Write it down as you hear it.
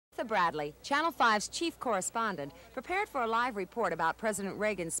Martha Bradlee, Channel 5's chief correspondent, prepared for a live report about President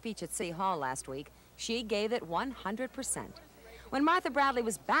Reagan's speech at City Hall last week. She gave it 100%. When Martha Bradlee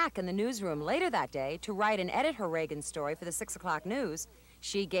was back in the newsroom later that day to write and edit her Reagan story for the 6 o'clock news,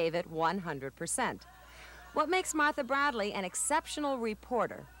 she gave it 100%. What makes Martha Bradlee an exceptional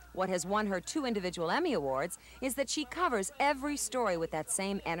reporter, what has won her 2 individual Emmy Awards, is that she covers every story with that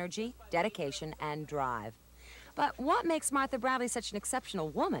same energy, dedication, and drive. But what makes Martha Bradlee such an exceptional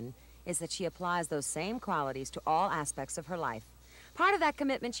woman is that she applies those same qualities to all aspects of her life. Part of that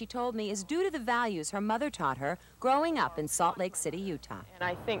commitment, she told me, is due to the values her mother taught her growing up in Salt Lake City, Utah. And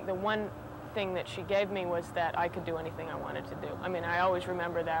I think the one thing that she gave me was that I could do anything I wanted to do. I mean, I always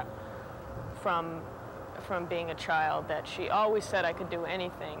remember that from being a child, that she always said I could do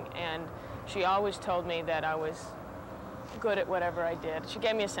anything, and she always told me that I was good at whatever I did. She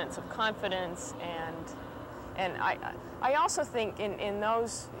gave me a sense of confidence, and I also think in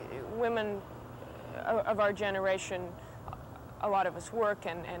those women of our generation, a lot of us work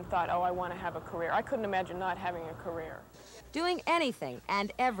and thought, oh, I want to have a career. I couldn't imagine not having a career. Doing anything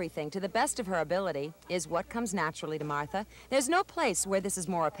and everything to the best of her ability is what comes naturally to Martha. There's no place where this is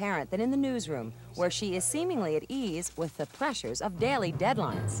more apparent than in the newsroom, where she is seemingly at ease with the pressures of daily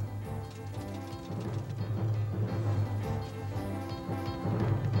deadlines.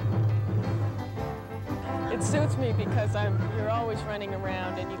 It suits me because you're always running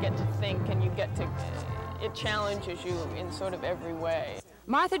around and you get to think and you get to, it challenges you in sort of every way.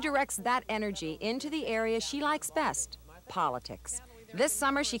 Martha directs that energy into the area she likes best, politics. This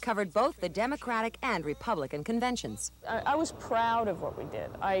summer, she covered both the Democratic and Republican conventions. I was proud of what we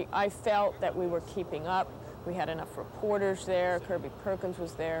did. I felt that we were keeping up. We had enough reporters there. Kirby Perkins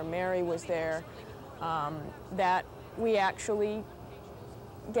was there. Mary was there. That we actually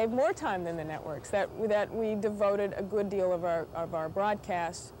gave more time than the networks, that we devoted a good deal of our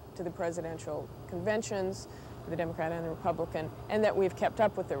broadcasts to the presidential conventions, the Democrat and the Republican, and that we've kept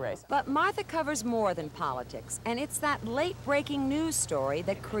up with the race. But Martha covers more than politics, and it's that late-breaking news story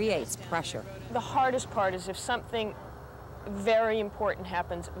that creates pressure. The hardest part is if something very important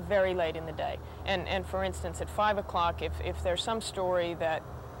happens very late in the day. And for instance, at 5 o'clock, if there's some story that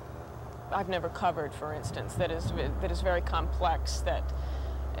I've never covered, for instance, that is very complex, that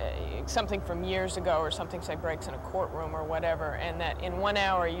something from years ago or something, say, breaks in a courtroom or whatever, and that in 1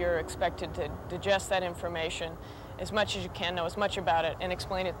 hour you're expected to digest that information as much as you can, know as much about it, and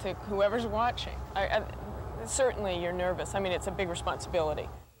explain it to whoever's watching. Certainly you're nervous. I mean, it's a big responsibility.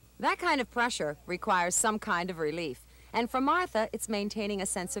 That kind of pressure requires some kind of relief. And for Martha, it's maintaining a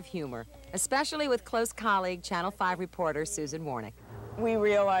sense of humor, especially with close colleague, Channel 5 reporter Susan Warnick. We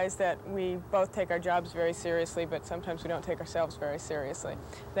realize that we both take our jobs very seriously, but sometimes we don't take ourselves very seriously.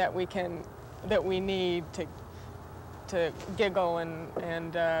 That we need to giggle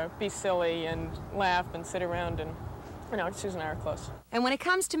and be silly and laugh and sit around, and Susan and I are close. And when it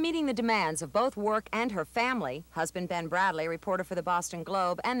comes to meeting the demands of both work and her family, husband Ben Bradlee, reporter for the Boston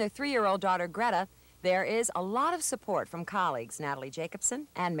Globe, and their 3-year-old daughter Greta, there is a lot of support from colleagues Natalie Jacobson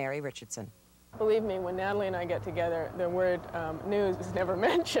and Mary Richardson. Believe me, when Natalie and I get together, the word news is never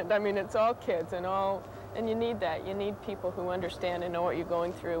mentioned. I mean, it's all kids and you need that. You need people who understand and know what you're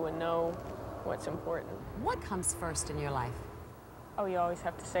going through and know what's important. What comes first in your life? Oh, you always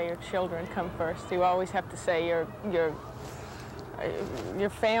have to say your children come first. You always have to say your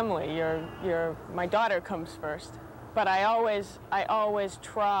family, my daughter comes first. But I always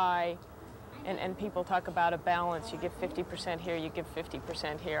try. And people talk about a balance. You give 50% here, you give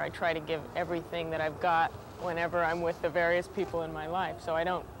 50% here. I try to give everything that I've got whenever I'm with the various people in my life. So I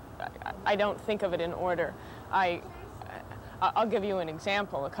don't think of it in order. I'll give you an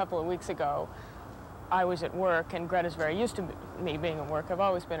example. A couple of weeks ago, I was at work, and Greta's very used to me being at work. I've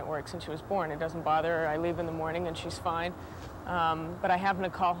always been at work since she was born. It doesn't bother her. I leave in the morning and she's fine. But I happened to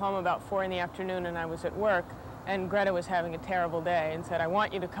call home about 4 in the afternoon and I was at work. And Greta was having a terrible day and said, I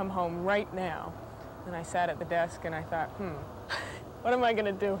want you to come home right now. And I sat at the desk and I thought, what am I going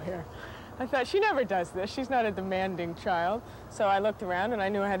to do here? I thought, she never does this. She's not a demanding child. So I looked around and I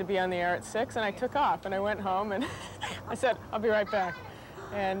knew I had to be on the air at 6, and I took off and I went home and I said, I'll be right back.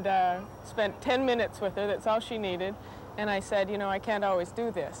 And spent 10 minutes with her. That's all she needed. And I said, I can't always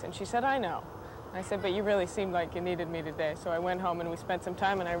do this. And she said, I know. I said, but you really seemed like you needed me today. So I went home and we spent some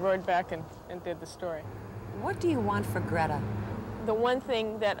time and I roared back and did the story. What do you want for Greta? The one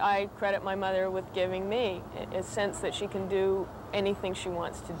thing that I credit my mother with giving me is a sense that she can do anything she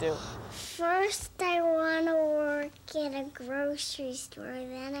wants to do. First, I want to work at a grocery store.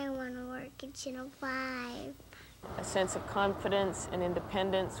 Then I want to work at Channel 5. A sense of confidence and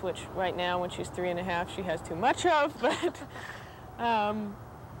independence, which right now, when she's 3 1/2, she has too much of. But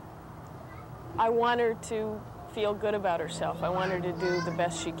I want her to feel good about herself. I want her to do the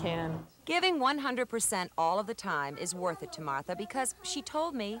best she can. Giving 100% all of the time is worth it to Martha because she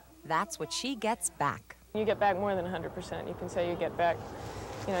told me that's what she gets back. You get back more than 100%. You can say you get back,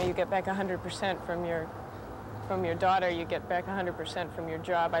 you get back 100% from your daughter. You get back 100% from your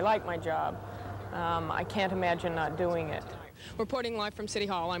job. I like my job. I can't imagine not doing it. Reporting live from City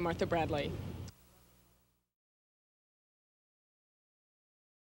Hall, I'm Martha Bradlee.